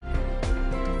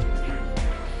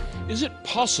Is it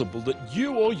possible that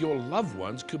you or your loved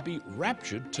ones could be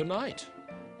raptured tonight?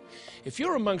 If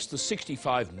you're amongst the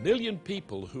 65 million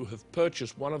people who have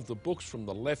purchased one of the books from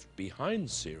the Left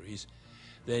Behind series,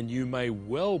 then you may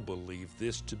well believe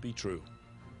this to be true.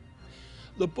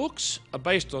 The books are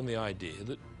based on the idea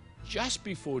that just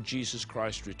before Jesus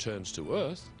Christ returns to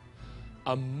earth,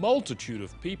 a multitude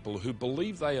of people who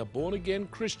believe they are born-again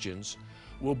Christians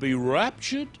will be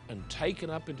raptured and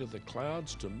taken up into the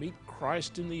clouds to meet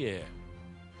Christ in the air.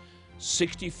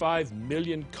 65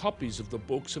 million copies of the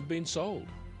books have been sold.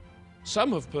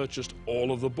 Some have purchased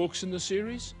all of the books in the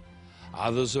series.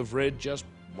 Others have read just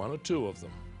one or two of them.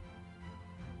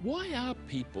 Why are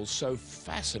people so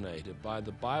fascinated by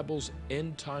the Bible's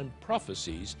end-time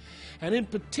prophecies, and in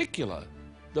particular,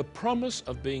 the promise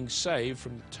of being saved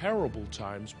from the terrible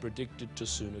times predicted to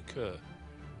soon occur?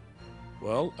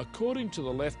 Well, according to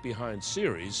the Left Behind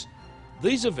series,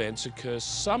 these events occur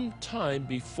sometime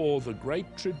before the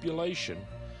Great Tribulation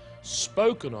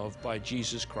spoken of by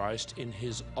Jesus Christ in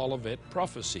his Olivet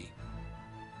prophecy.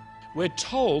 We're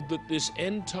told that this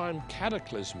end-time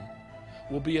cataclysm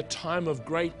will be a time of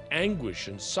great anguish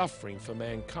and suffering for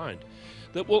mankind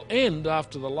that will end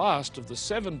after the last of the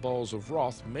 7 bowls of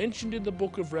wrath mentioned in the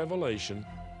book of Revelation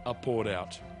are poured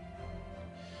out.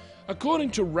 According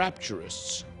to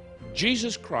rapturists,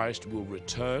 Jesus Christ will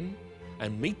return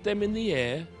and meet them in the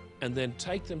air and then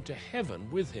take them to heaven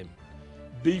with him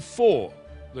before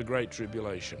the Great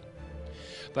Tribulation.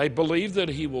 They believe that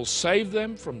he will save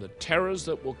them from the terrors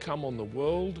that will come on the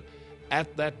world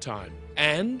at that time.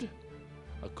 And,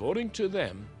 according to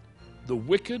them, the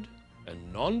wicked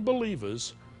and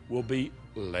non-believers will be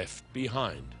left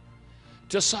behind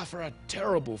to suffer a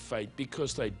terrible fate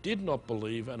because they did not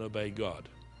believe and obey God.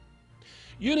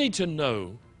 You need to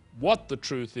know what the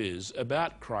truth is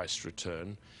about Christ's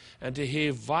return and to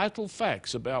hear vital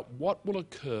facts about what will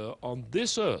occur on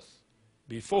this earth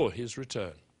before his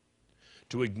return.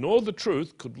 To ignore the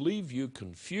truth could leave you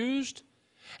confused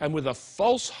and with a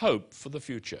false hope for the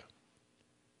future.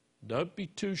 Don't be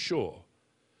too sure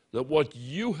that what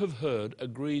you have heard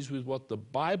agrees with what the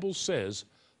Bible says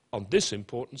on this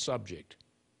important subject.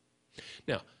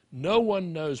 Now, no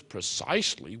one knows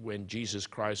precisely when Jesus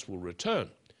Christ will return,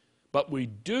 but we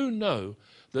do know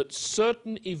that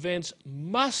certain events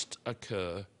must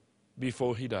occur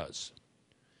before he does.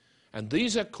 And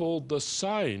these are called the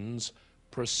signs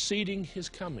preceding his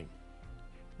coming.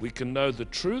 We can know the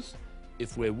truth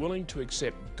if we're willing to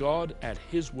accept God at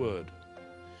his word.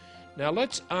 Now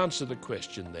let's answer the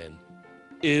question then.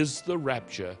 Is the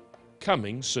rapture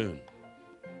coming soon?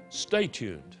 Stay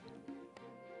tuned.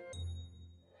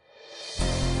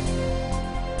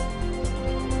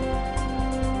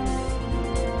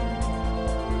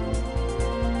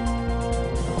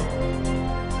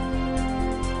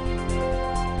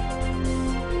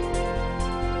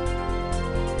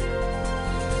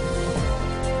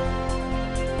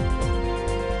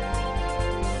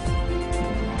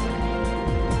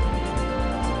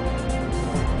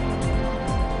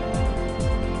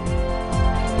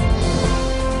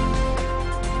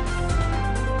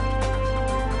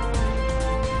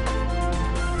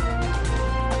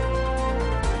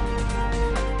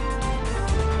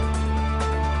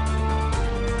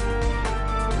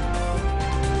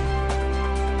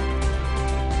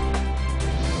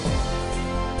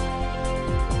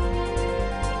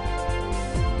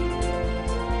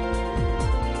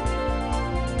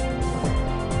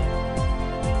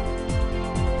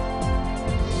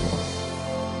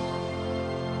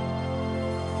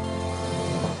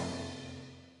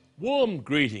 Warm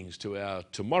greetings to our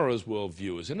Tomorrow's World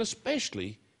viewers, and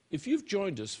especially if you've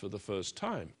joined us for the first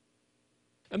time.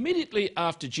 Immediately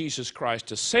after Jesus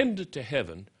Christ ascended to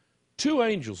heaven, 2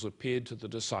 angels appeared to the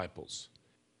disciples.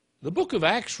 The book of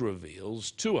Acts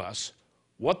reveals to us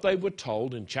what they were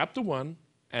told in chapter 1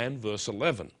 and verse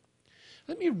 11.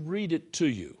 Let me read it to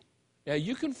you. Now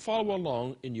you can follow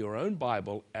along in your own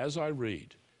Bible as I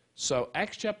read. So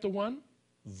Acts chapter 1,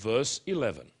 verse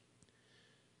 11.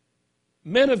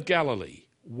 Men of Galilee,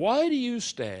 why do you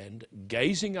stand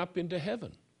gazing up into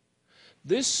heaven?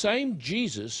 This same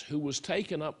Jesus who was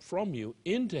taken up from you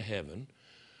into heaven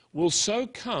will so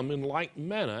come in like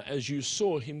manner as you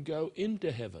saw him go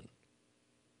into heaven.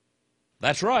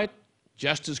 That's right.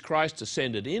 Just as Christ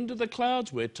ascended into the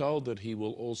clouds, we're told that he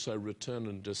will also return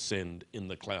and descend in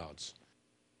the clouds.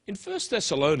 In 1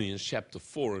 Thessalonians chapter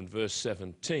 4 and verse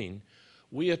 17,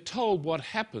 we are told what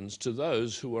happens to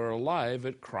those who are alive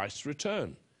at Christ's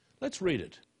return. Let's read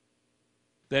it.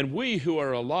 Then we who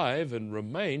are alive and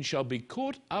remain shall be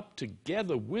caught up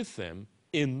together with them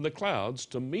in the clouds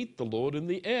to meet the Lord in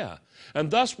the air, and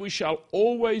thus we shall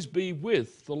always be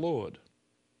with the Lord.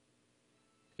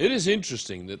 It is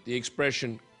interesting that the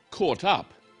expression caught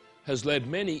up has led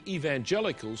many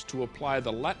evangelicals to apply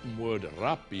the Latin word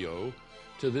rapio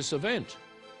to this event.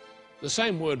 The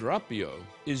same word rapio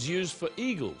is used for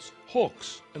eagles,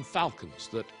 hawks, and falcons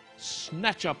that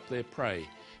snatch up their prey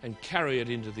and carry it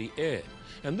into the air.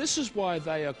 And this is why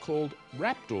they are called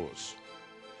raptors.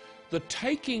 The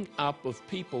taking up of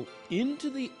people into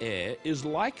the air is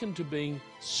likened to being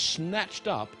snatched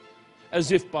up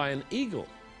as if by an eagle.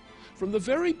 From the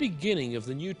very beginning of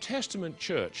the New Testament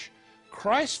church,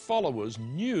 Christ's followers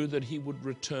knew that he would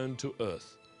return to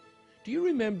earth. Do you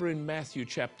remember in Matthew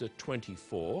chapter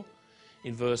 24,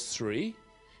 in verse 3,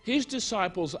 his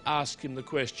disciples asked him the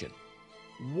question,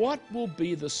 "What will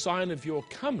be the sign of your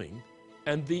coming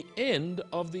and the end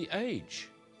of the age?"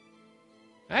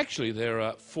 Actually, there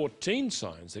are 14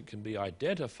 signs that can be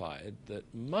identified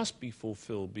that must be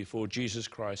fulfilled before Jesus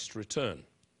Christ's return.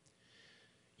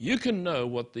 You can know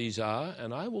what these are,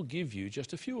 and I will give you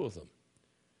just a few of them.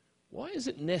 Why is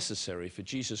it necessary for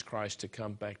Jesus Christ to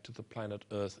come back to the planet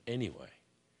Earth anyway?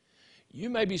 You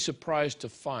may be surprised to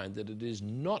find that it is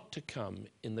not to come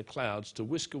in the clouds to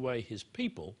whisk away his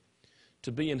people,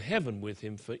 to be in heaven with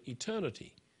him for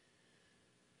eternity.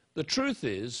 The truth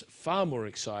is far more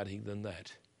exciting than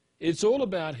that. It's all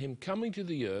about him coming to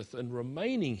the earth and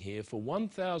remaining here for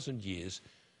 1,000 years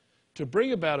to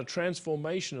bring about a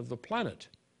transformation of the planet,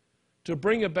 to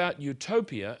bring about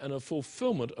utopia and a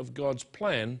fulfillment of God's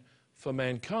plan for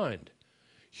mankind.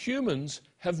 Humans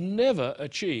have never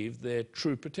achieved their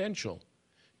true potential.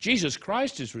 Jesus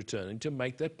Christ is returning to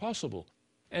make that possible,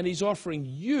 and he's offering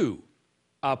you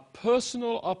a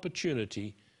personal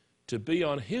opportunity to be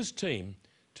on his team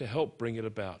to help bring it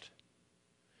about.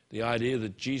 The idea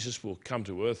that Jesus will come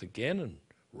to earth again and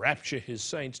rapture his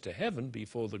saints to heaven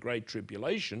before the Great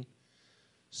Tribulation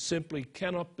simply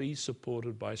cannot be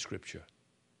supported by Scripture.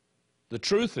 The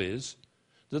truth is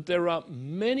that there are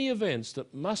many events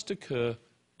that must occur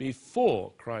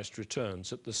before Christ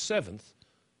returns at the seventh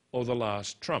or the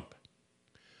last trump.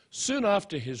 Soon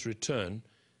after his return,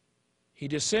 he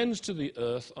descends to the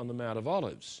earth on the Mount of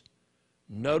Olives.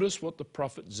 Notice what the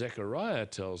prophet Zechariah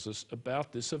tells us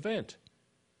about this event.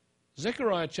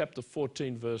 Zechariah chapter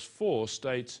 14 verse 4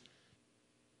 states,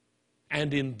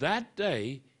 "And in that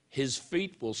day his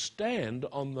feet will stand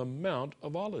on the Mount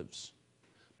of Olives."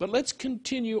 But let's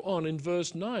continue on in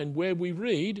verse 9 where we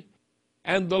read,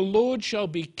 "And the Lord shall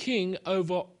be king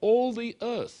over all the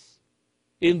earth.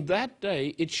 In that day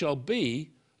it shall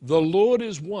be, the Lord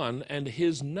is one and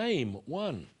his name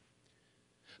one."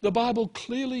 The Bible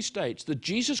clearly states that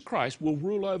Jesus Christ will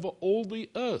rule over all the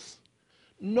earth,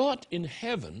 not in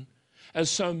heaven,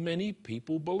 as so many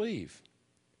people believe.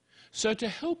 So to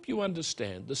help you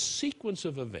understand the sequence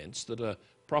of events that are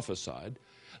prophesied,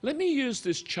 let me use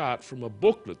this chart from a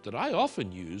booklet that I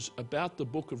often use about the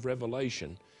book of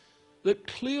Revelation that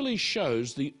clearly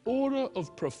shows the order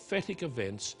of prophetic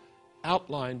events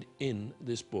outlined in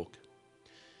this book.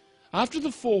 After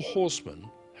the 4 horsemen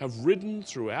have ridden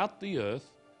throughout the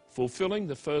earth, fulfilling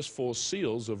the first 4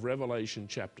 seals of Revelation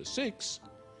chapter 6,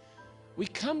 we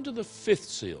come to the 5th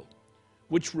seal,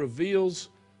 which reveals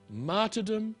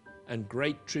martyrdom and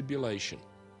great tribulation.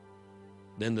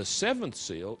 Then the 7th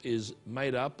seal is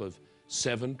made up of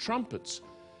 7 trumpets,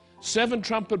 7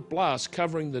 trumpet blasts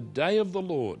covering the day of the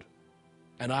Lord.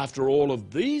 And after all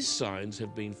of these signs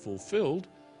have been fulfilled,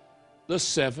 the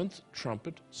 7th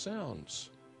trumpet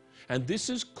sounds. And this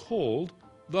is called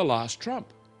the last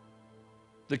trump.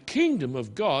 The kingdom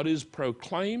of God is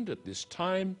proclaimed at this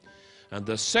time, and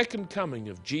the second coming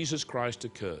of Jesus Christ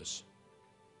occurs.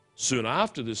 Soon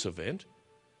after this event,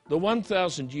 the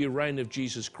 1,000-year reign of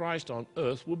Jesus Christ on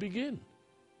earth will begin.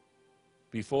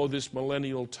 Before this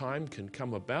millennial time can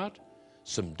come about,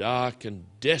 some dark and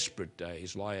desperate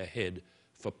days lie ahead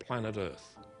for planet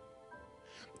Earth.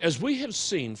 As we have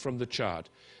seen from the chart,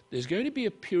 there's going to be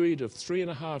a period of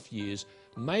 3.5 years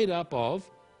made up of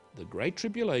the Great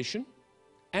Tribulation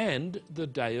and the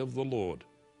Day of the Lord.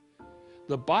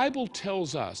 The Bible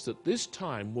tells us that this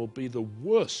time will be the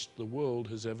worst the world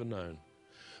has ever known.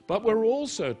 But we're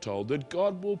also told that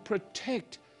God will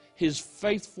protect his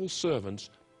faithful servants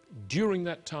during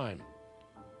that time.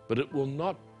 But it will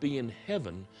not be in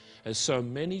heaven, as so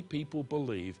many people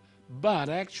believe, but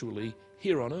actually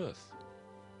here on earth.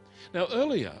 Now,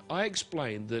 earlier I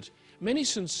explained that many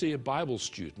sincere Bible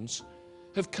students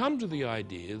have come to the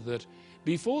idea that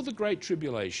before the Great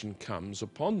Tribulation comes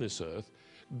upon this earth,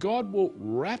 God will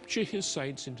rapture his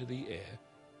saints into the air,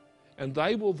 and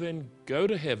they will then go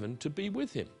to heaven to be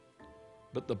with him.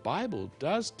 But the Bible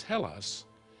does tell us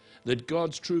that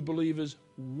God's true believers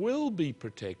will be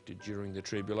protected during the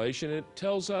tribulation. It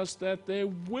tells us that there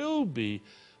will be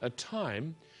a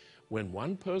time when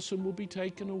one person will be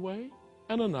taken away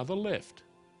and another left.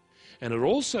 And it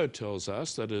also tells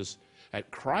us that as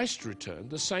at Christ's return,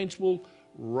 the saints will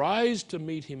rise to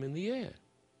meet him in the air.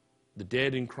 The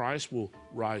dead in Christ will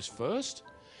rise first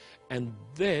and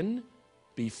then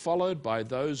be followed by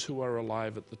those who are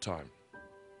alive at the time.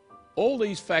 All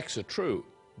these facts are true,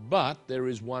 but there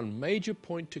is one major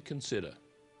point to consider.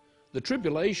 The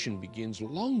tribulation begins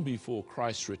long before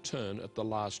Christ's return at the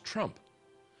last trump.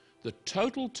 The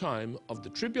total time of the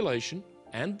tribulation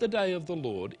and the day of the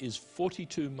Lord is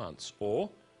 42 months, or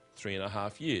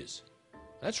 3.5 years.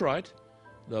 That's right.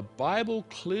 The Bible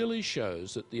clearly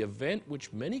shows that the event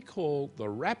which many call the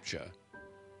rapture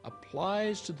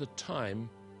applies to the time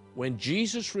when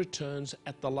Jesus returns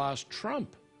at the last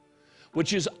trump,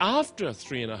 which is after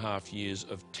 3.5 years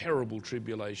of terrible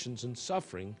tribulations and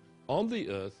suffering on the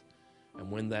earth, and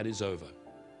when that is over.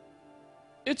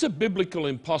 It's a biblical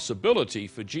impossibility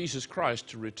for Jesus Christ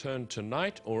to return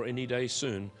tonight or any day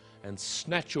soon and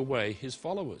snatch away his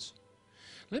followers.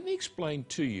 Let me explain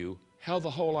to you how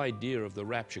the whole idea of the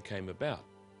rapture came about.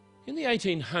 In the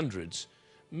 1800s,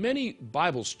 many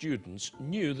Bible students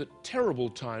knew that terrible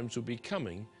times would be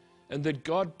coming and that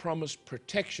God promised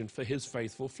protection for his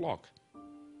faithful flock.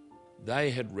 They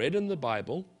had read in the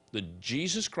Bible that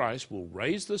Jesus Christ will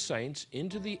raise the saints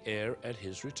into the air at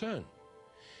his return.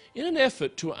 In an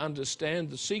effort to understand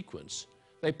the sequence,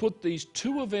 they put these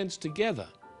two events together,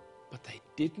 but they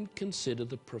didn't consider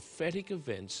the prophetic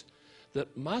events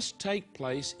that must take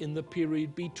place in the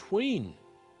period between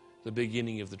the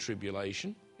beginning of the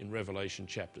tribulation in Revelation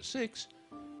chapter 6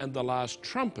 and the last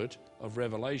trumpet of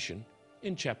Revelation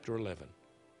in chapter 11.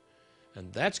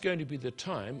 And that's going to be the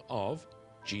time of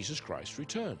Jesus Christ's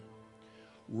return.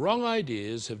 Wrong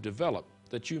ideas have developed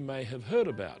that you may have heard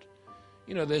about.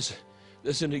 You know, there's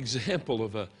an example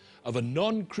of a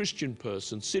non-Christian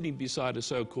person sitting beside a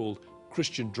so-called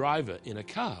Christian driver in a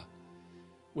car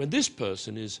when this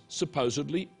person is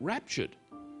supposedly raptured.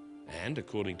 And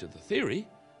according to the theory,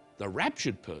 the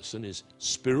raptured person is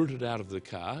spirited out of the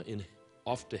car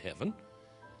off to heaven.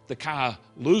 The car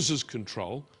loses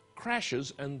control,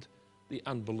 crashes, and the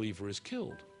unbeliever is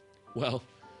killed. Well,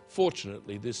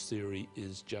 fortunately, this theory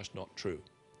is just not true.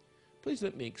 Please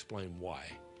let me explain why.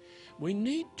 We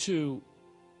need to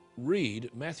read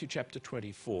Matthew chapter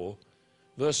 24,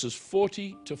 verses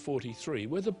 40 to 43,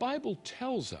 where the Bible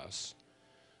tells us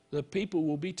that people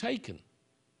will be taken.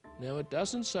 Now, it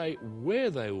doesn't say where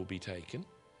they will be taken,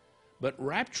 but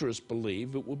rapturists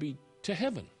believe it will be to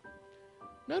heaven.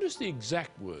 Notice the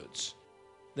exact words.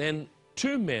 Then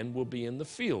 2 men will be in the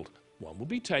field. One will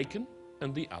be taken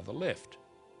and the other left.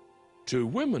 2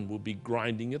 women will be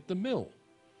grinding at the mill.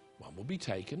 One will be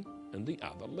taken and the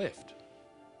other left.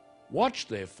 Watch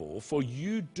therefore, for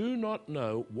you do not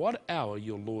know what hour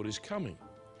your Lord is coming.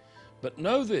 But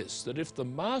know this, that if the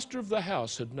master of the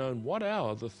house had known what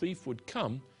hour the thief would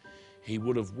come, he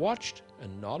would have watched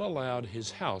and not allowed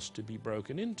his house to be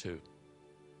broken into.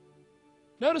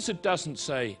 Notice it doesn't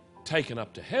say taken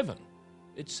up to heaven.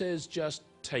 It says just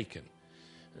taken.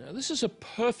 Now, this is a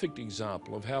perfect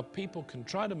example of how people can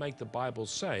try to make the Bible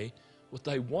say what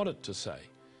they want it to say.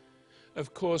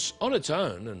 Of course, on its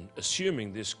own, and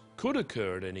assuming this could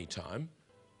occur at any time,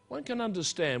 one can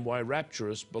understand why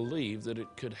rapturists believe that it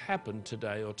could happen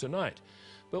today or tonight.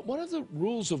 But one of the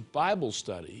rules of Bible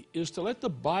study is to let the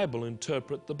Bible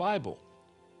interpret the Bible.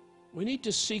 We need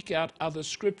to seek out other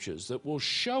scriptures that will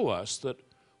show us that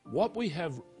what we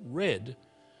have read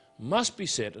must be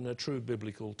set in a true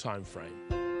biblical time frame.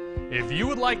 If you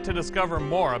would like to discover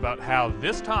more about how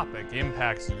this topic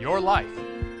impacts your life,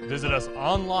 visit us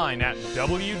online at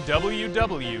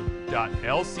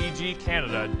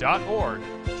www.lcgcanada.org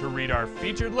to read our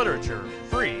featured literature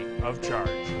free of charge.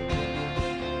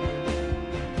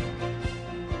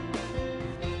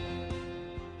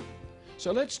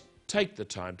 So let's take the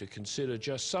time to consider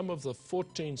just some of the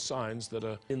 14 signs that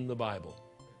are in the Bible.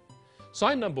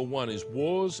 Sign number 1 is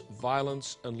wars,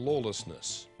 violence, and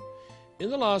lawlessness. In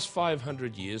the last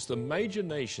 500 years, the major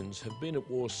nations have been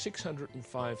at war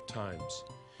 605 times.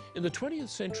 In the 20th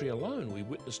century alone, we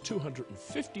witnessed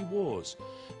 250 wars,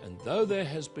 and though there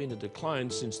has been a decline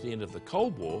since the end of the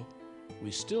Cold War,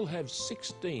 we still have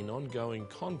 16 ongoing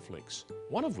conflicts,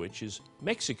 one of which is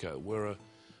Mexico, where a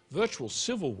virtual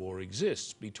civil war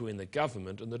exists between the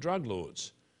government and the drug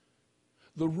lords.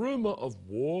 The rumor of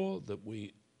war that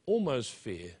we almost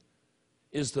fear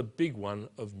is the big one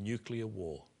of nuclear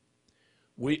war.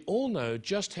 We all know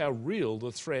just how real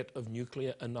the threat of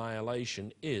nuclear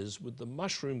annihilation is, with the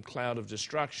mushroom cloud of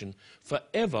destruction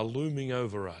forever looming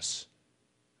over us.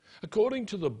 According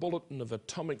to the Bulletin of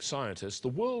Atomic Scientists, the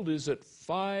world is at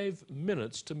 5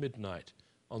 minutes to midnight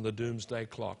on the doomsday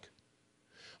clock.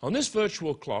 On this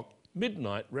virtual clock,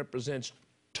 midnight represents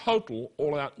total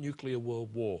all-out nuclear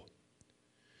world war.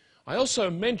 I also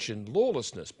mentioned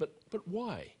lawlessness, but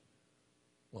why?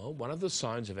 Well, one of the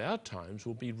signs of our times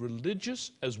will be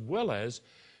religious as well as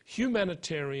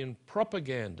humanitarian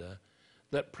propaganda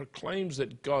that proclaims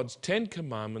that God's 10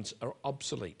 Commandments are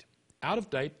obsolete, out of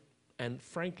date, and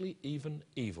frankly even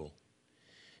evil.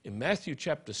 In Matthew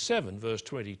chapter 7, verse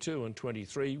 22 and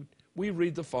 23, we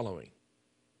read the following.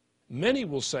 Many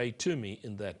will say to me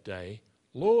in that day,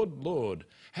 Lord, Lord,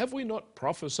 have we not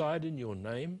prophesied in your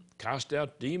name, cast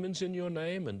out demons in your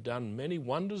name, and done many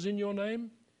wonders in your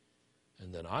name?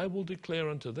 And then I will declare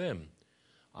unto them,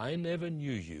 I never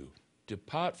knew you.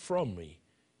 Depart from me,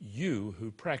 you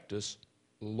who practice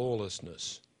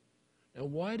lawlessness. Now,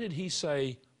 why did he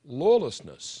say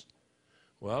lawlessness?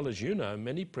 Well, as you know,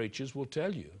 many preachers will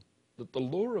tell you that the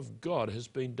law of God has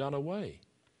been done away.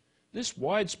 This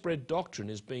widespread doctrine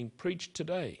is being preached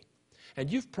today. And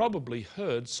you've probably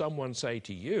heard someone say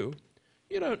to you,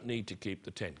 you don't need to keep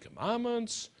the 10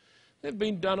 Commandments. They've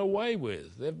been done away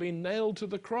with. They've been nailed to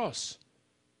the cross.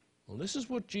 Well, this is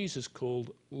what Jesus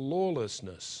called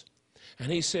lawlessness.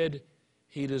 And he said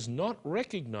he does not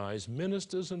recognize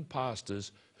ministers and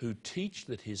pastors who teach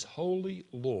that his holy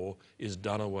law is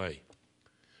done away.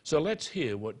 So let's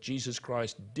hear what Jesus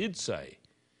Christ did say.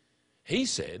 He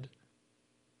said,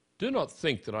 do not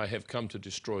think that I have come to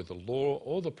destroy the law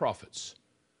or the prophets.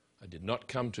 I did not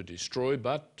come to destroy,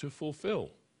 but to fulfill.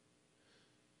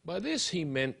 By this he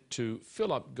meant to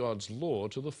fill up God's law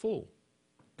to the full.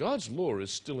 God's law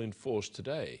is still in force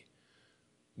today,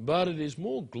 but it is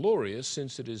more glorious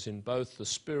since it is in both the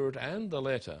spirit and the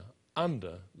letter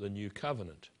under the new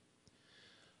covenant.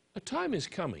 A time is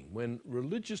coming when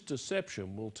religious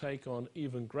deception will take on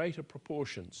even greater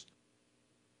proportions.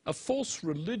 A false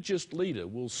religious leader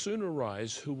will soon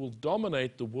arise who will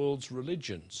dominate the world's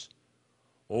religions.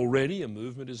 Already a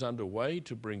movement is underway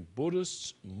to bring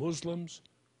Buddhists, Muslims,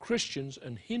 Christians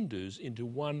and Hindus into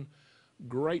one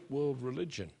great world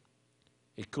religion.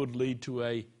 It could lead to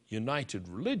a united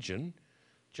religion,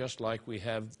 just like we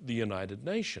have the United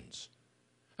Nations.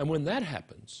 And when that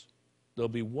happens, there'll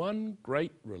be one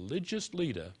great religious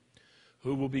leader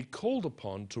who will be called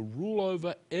upon to rule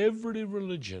over every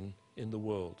religion in the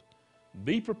world.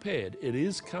 Be prepared, it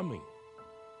is coming.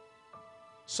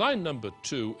 Sign number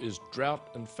 2 is drought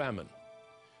and famine.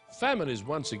 Famine is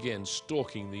once again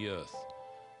stalking the earth.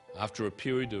 After a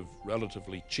period of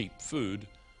relatively cheap food,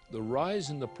 the rise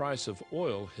in the price of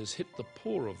oil has hit the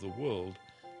poor of the world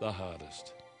the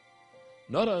hardest.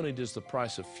 Not only does the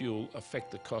price of fuel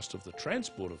affect the cost of the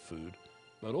transport of food,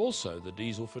 but also the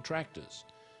diesel for tractors,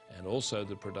 and also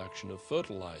the production of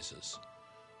fertilizers.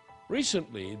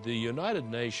 Recently, the United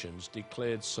Nations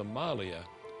declared Somalia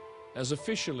as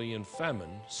officially in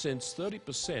famine since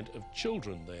 30% of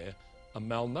children there are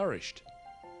malnourished.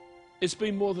 It's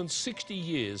been more than 60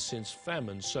 years since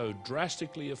famine so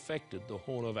drastically affected the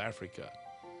Horn of Africa.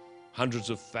 Hundreds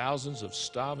of thousands of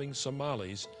starving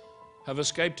Somalis have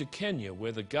escaped to Kenya,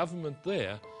 where the government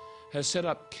there has set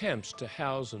up camps to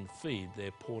house and feed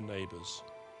their poor neighbors.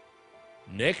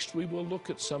 Next, we will look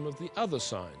at some of the other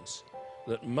signs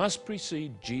that must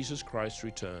precede Jesus Christ's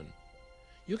return.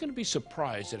 You're going to be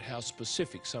surprised at how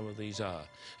specific some of these are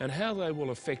and how they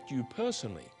will affect you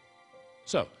personally.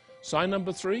 So, sign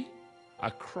number 3,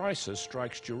 a crisis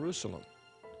strikes Jerusalem.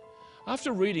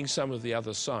 After reading some of the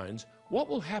other signs, what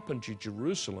will happen to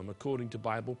Jerusalem according to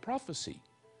Bible prophecy?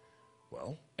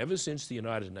 Well, ever since the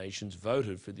United Nations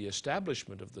voted for the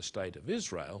establishment of the State of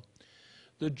Israel,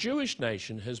 the Jewish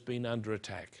nation has been under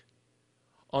attack.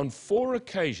 On 4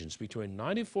 occasions between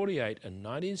 1948 and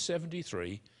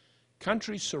 1973,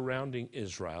 countries surrounding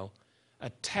Israel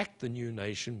attacked the new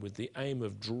nation with the aim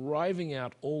of driving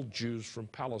out all Jews from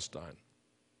Palestine.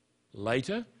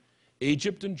 Later,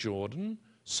 Egypt and Jordan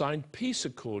signed peace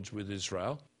accords with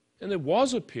Israel, and there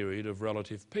was a period of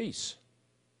relative peace.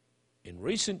 In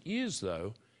recent years,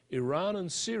 though, Iran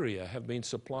and Syria have been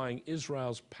supplying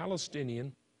Israel's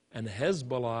Palestinian and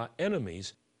Hezbollah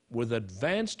enemies with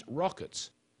advanced rockets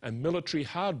and military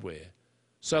hardware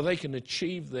so they can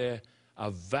achieve their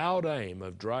avowed aim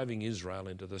of driving Israel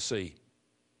into the sea.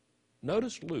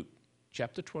 Notice Luke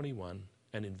chapter 21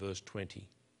 and in verse 20.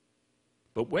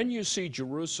 But when you see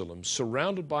Jerusalem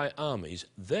surrounded by armies,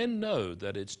 then know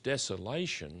that its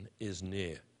desolation is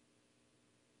near.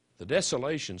 The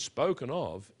desolation spoken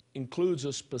of includes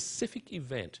a specific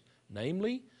event,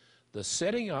 namely the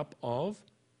setting up of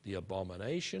the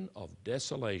abomination of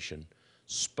desolation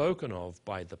spoken of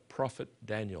by the prophet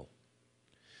Daniel.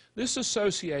 This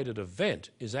associated event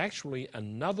is actually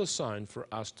another sign for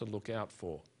us to look out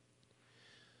for.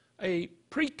 A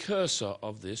precursor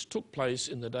of this took place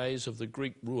in the days of the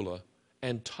Greek ruler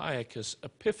Antiochus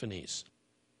Epiphanes,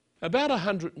 about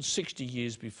 160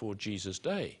 years before Jesus'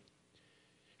 day.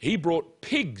 He brought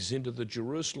pigs into the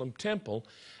Jerusalem temple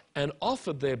and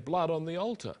offered their blood on the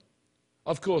altar.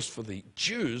 Of course, for the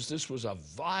Jews, this was a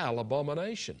vile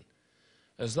abomination,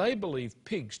 as they believed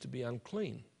pigs to be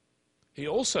unclean. He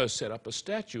also set up a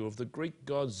statue of the Greek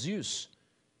god Zeus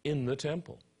in the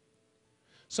temple.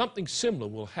 Something similar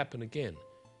will happen again.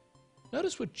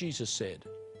 Notice what Jesus said.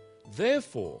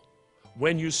 Therefore,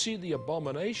 when you see the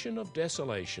abomination of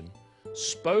desolation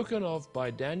spoken of by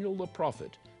Daniel the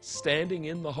prophet standing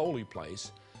in the holy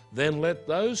place, then let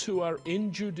those who are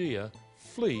in Judea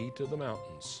flee to the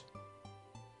mountains.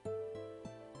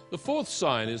 The fourth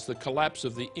sign is the collapse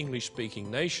of the English-speaking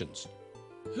nations.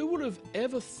 Who would have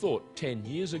ever thought 10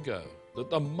 years ago that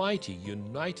the mighty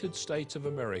United States of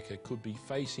America could be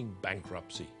facing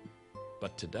bankruptcy?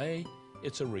 But today,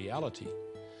 it's a reality,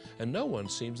 and no one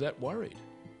seems that worried.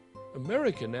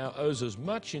 America now owes as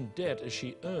much in debt as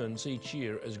she earns each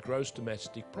year as gross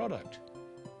domestic product.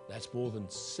 That's more than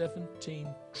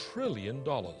 $17 trillion.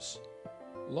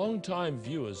 Long-time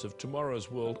viewers of Tomorrow's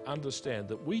World understand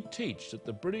that we teach that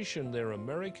the British and their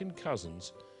American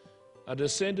cousins are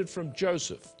descended from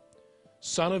Joseph,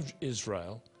 son of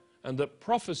Israel, and that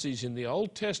prophecies in the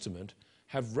Old Testament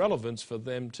have relevance for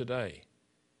them today.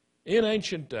 In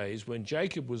ancient days, when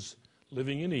Jacob was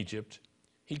living in Egypt,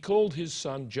 he called his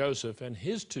son Joseph and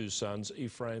his two sons,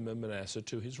 Ephraim and Manasseh,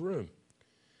 to his room.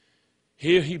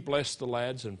 Here he blessed the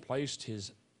lads and placed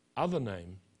his other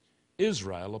name,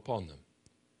 Israel, upon them.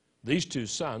 These two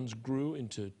sons grew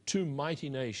into two mighty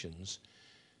nations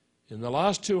in the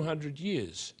last 200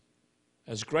 years,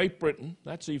 as Great Britain,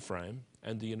 that's Ephraim,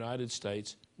 and the United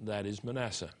States, that is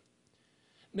Manasseh.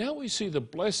 Now we see the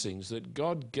blessings that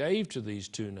God gave to these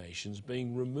two nations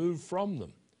being removed from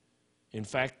them. In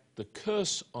fact, the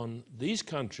curse on these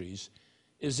countries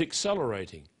is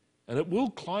accelerating, and it will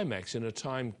climax in a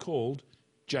time called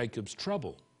Jacob's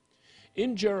trouble.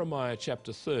 In Jeremiah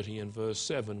chapter 30 and verse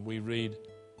 7 we read,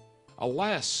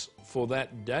 Alas, for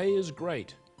that day is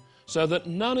great, so that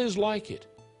none is like it,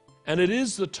 and it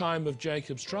is the time of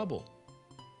Jacob's trouble.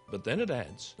 But then it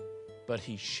adds, but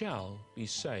he shall be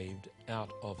saved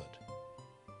out of it.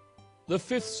 The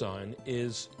fifth sign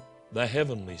is the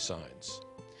heavenly signs.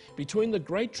 Between the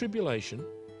Great Tribulation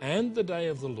and the day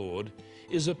of the Lord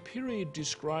is a period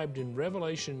described in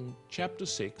Revelation chapter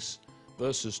 6,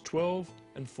 verses 12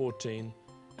 and 14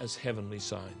 as heavenly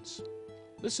signs.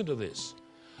 Listen to this.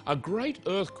 A great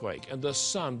earthquake, and the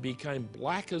sun became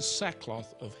black as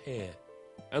sackcloth of hair,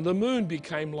 and the moon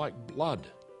became like blood.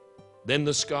 Then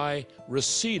the sky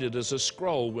receded as a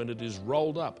scroll when it is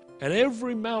rolled up, and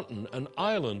every mountain and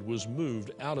island was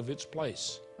moved out of its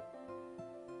place.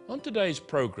 On today's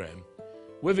program,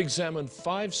 we've examined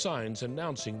 5 signs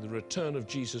announcing the return of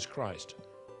Jesus Christ.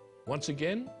 Once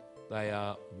again, they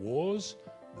are wars,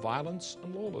 violence,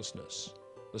 and lawlessness.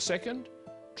 The second,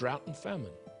 drought and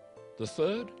famine. The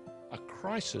third, a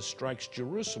crisis strikes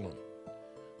Jerusalem.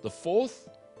 The fourth,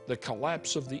 the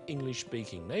collapse of the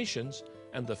English-speaking nations.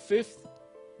 And the fifth,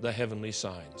 the heavenly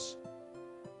signs.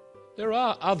 There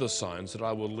are other signs that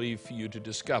I will leave for you to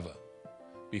discover.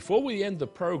 Before we end the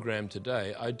program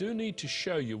today, I do need to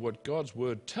show you what God's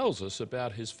Word tells us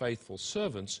about His faithful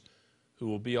servants who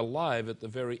will be alive at the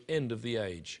very end of the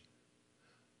age.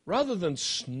 Rather than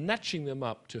snatching them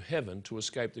up to heaven to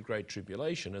escape the Great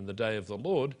Tribulation and the day of the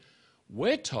Lord,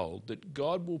 we're told that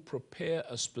God will prepare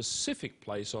a specific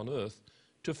place on earth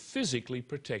to physically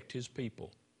protect His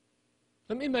people.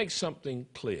 Let me make something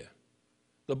clear.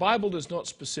 The Bible does not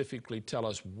specifically tell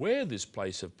us where this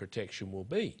place of protection will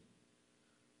be.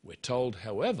 We're told,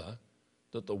 however,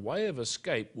 that the way of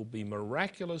escape will be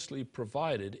miraculously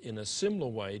provided in a similar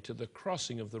way to the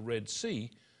crossing of the Red Sea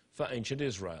for ancient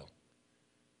Israel.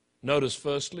 Notice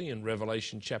firstly in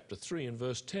Revelation chapter 3 and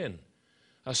verse 10,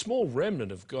 a small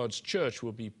remnant of God's church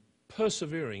will be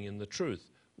persevering in the truth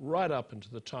right up into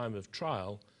the time of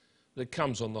trial that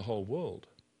comes on the whole world.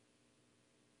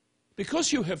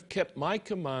 Because you have kept my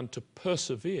command to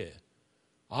persevere,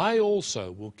 I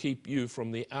also will keep you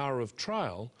from the hour of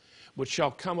trial, which shall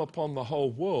come upon the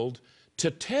whole world to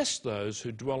test those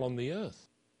who dwell on the earth.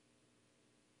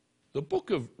 The book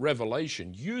of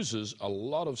Revelation uses a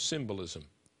lot of symbolism.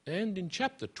 And in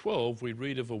chapter 12, we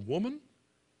read of a woman,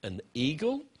 an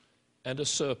eagle, and a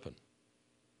serpent.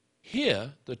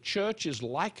 Here, the church is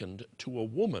likened to a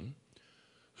woman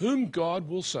whom God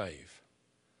will save.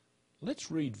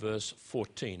 Let's read verse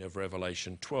 14 of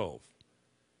Revelation 12.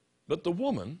 But the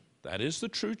woman, that is the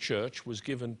true church, was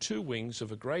given 2 wings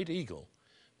of a great eagle,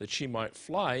 that she might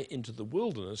fly into the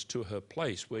wilderness to her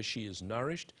place where she is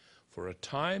nourished for a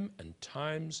time and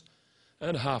times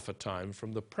and half a time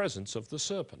from the presence of the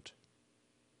serpent.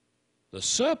 The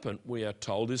serpent, we are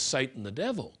told, is Satan the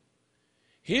devil.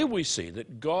 Here we see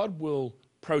that God will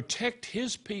protect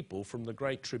his people from the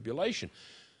great tribulation,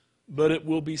 but it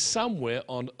will be somewhere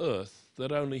on earth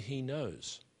that only he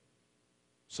knows.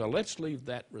 So let's leave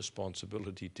that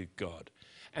responsibility to God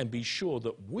and be sure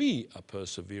that we are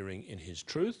persevering in his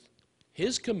truth,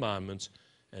 his commandments,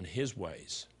 and his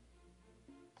ways.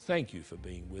 Thank you for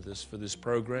being with us for this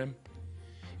program.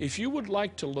 If you would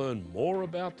like to learn more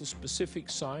about the specific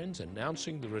signs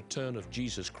announcing the return of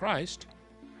Jesus Christ,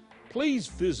 please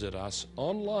visit us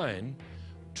online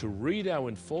to read our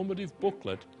informative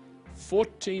booklet,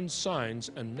 14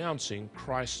 Signs Announcing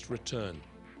Christ's Return.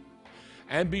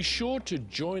 And be sure to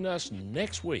join us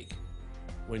next week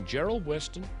when Gerald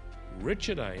Weston,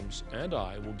 Richard Ames, and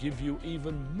I will give you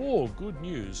even more good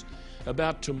news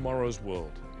about tomorrow's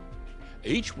world.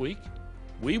 Each week,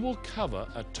 we will cover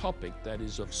a topic that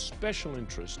is of special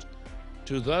interest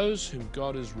to those whom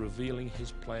God is revealing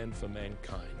his plan for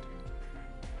mankind.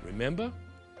 Remember,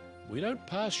 we don't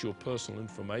pass your personal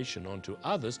information on to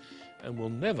others and will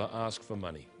never ask for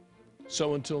money.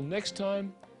 So until next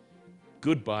time,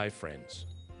 goodbye, friends.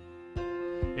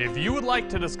 If you would like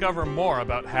to discover more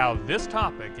about how this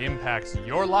topic impacts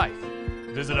your life,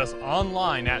 visit us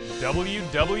online at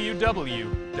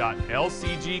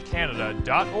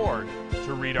www.lcgcanada.org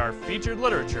to read our featured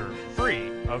literature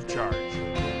free of charge.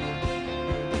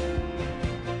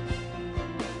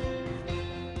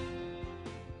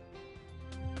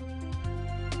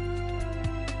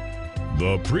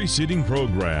 The preceding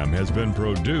program has been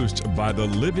produced by the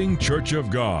Living Church of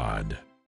God.